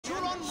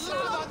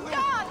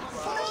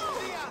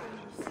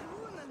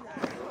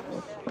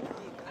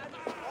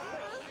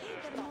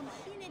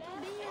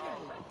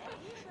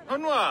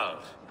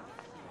Gunwald,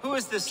 who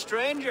is this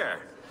stranger?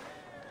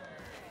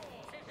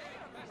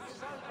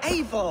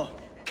 Eivor,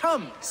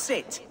 come,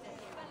 sit.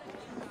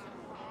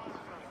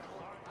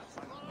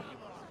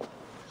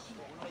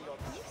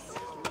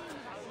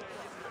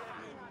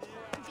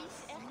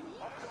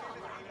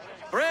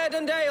 Bread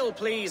and ale,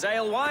 please,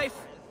 alewife.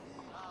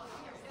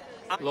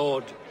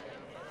 Lord.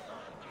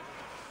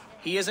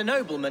 He is a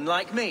nobleman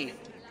like me.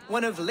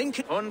 One of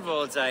Lincoln...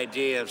 Gunwald's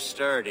idea of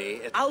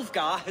sturdy...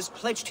 Alfgar has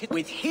pledged him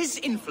with his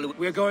influence...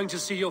 We're going to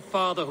see your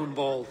father,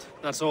 Gunwald.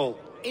 That's all.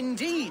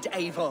 Indeed,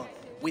 Eivor.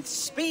 With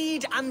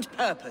speed and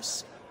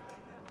purpose.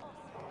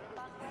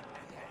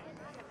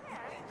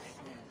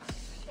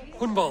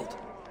 Gunwald,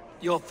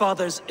 your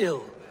father's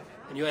ill,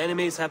 and your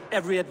enemies have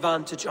every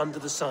advantage under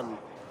the sun.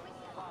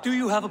 Do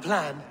you have a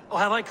plan, or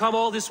have I come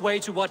all this way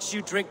to watch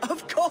you drink?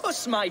 Of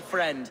course, my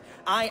friend.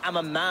 I am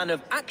a man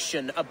of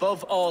action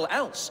above all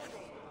else.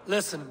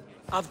 Listen,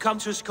 I've come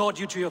to escort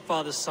you to your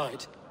father's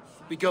side.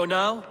 We go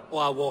now,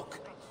 or I walk?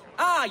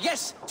 Ah,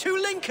 yes, to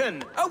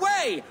Lincoln!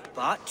 Away!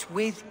 But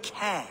with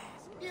care.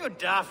 You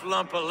daft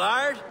lump of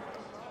lard.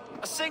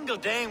 A single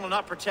Dane will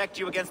not protect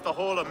you against the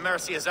whole of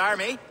Mercia's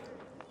army.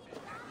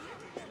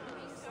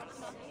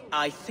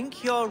 I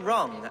think you're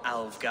wrong,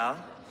 Alfgar.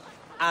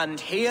 And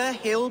here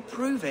he'll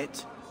prove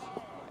it.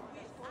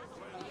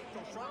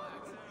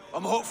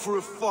 I'm hot for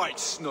a fight,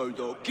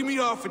 Snowdog. Give me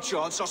half a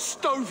chance, I'll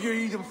stove your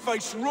heathen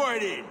face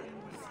right in.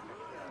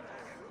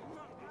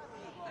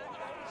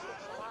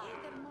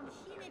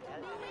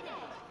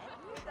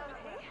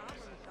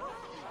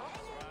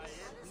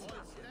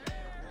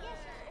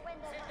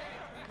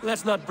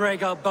 Let's not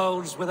break our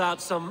bones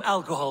without some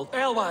alcohol.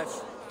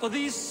 Alewife, for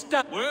these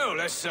Well,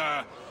 let's,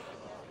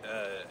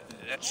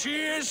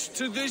 cheers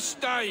to this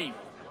day.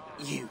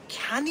 You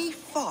canny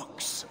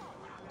fox.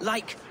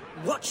 Like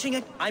watching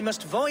a... I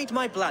must void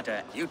my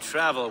bladder. You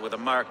travel with a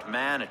marked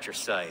man at your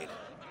side.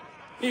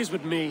 He's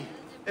with me.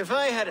 If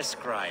I had a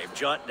scribe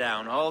jot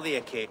down all the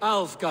occasions...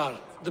 Alfgar,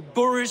 the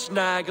boorish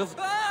nag of...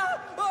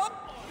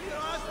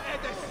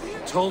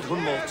 Told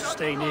Gunwald to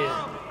stay near.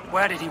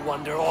 Where did he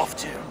wander off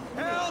to?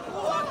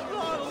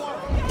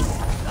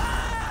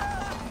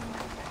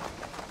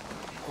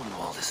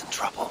 Gunwald is in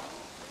trouble.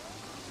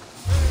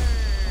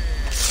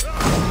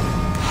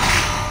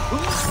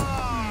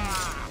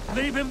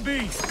 Leave him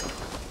be!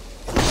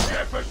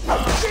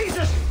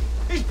 Jesus!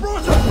 He's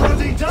brought a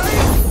bloody day!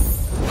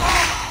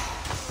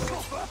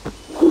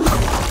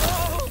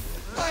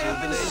 I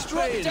have been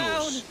struck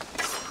down,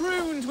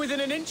 crooned within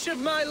an inch of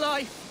my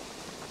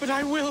life. But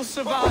I will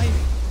survive.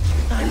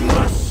 I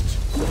must.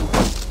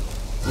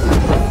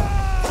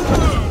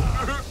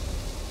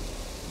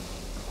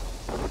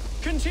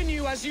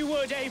 Continue as you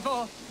would,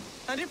 Eivor.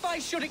 And if I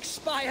should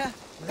expire,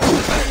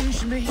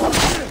 avenge me.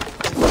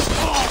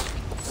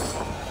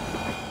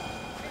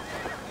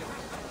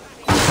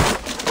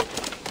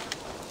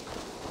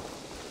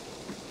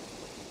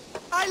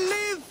 I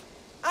live!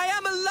 I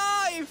am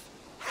alive!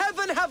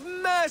 Heaven have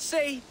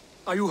mercy!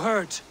 Are you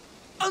hurt?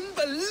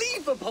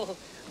 Unbelievable!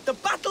 The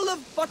Battle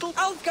of Bottle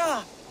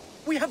Alfgar!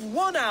 We have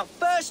won our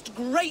first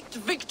great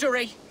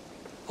victory!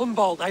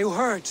 Gunwald, are you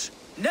hurt?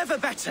 Never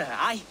better,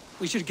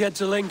 We should get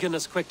to Lincoln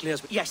as quickly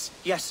as we...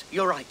 Yes,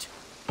 you're right.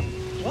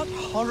 What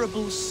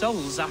horrible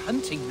souls are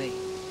hunting me?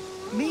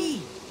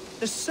 Me,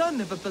 the son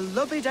of a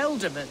beloved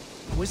elderman.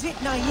 Was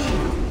it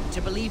naive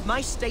to believe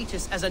my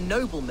status as a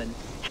nobleman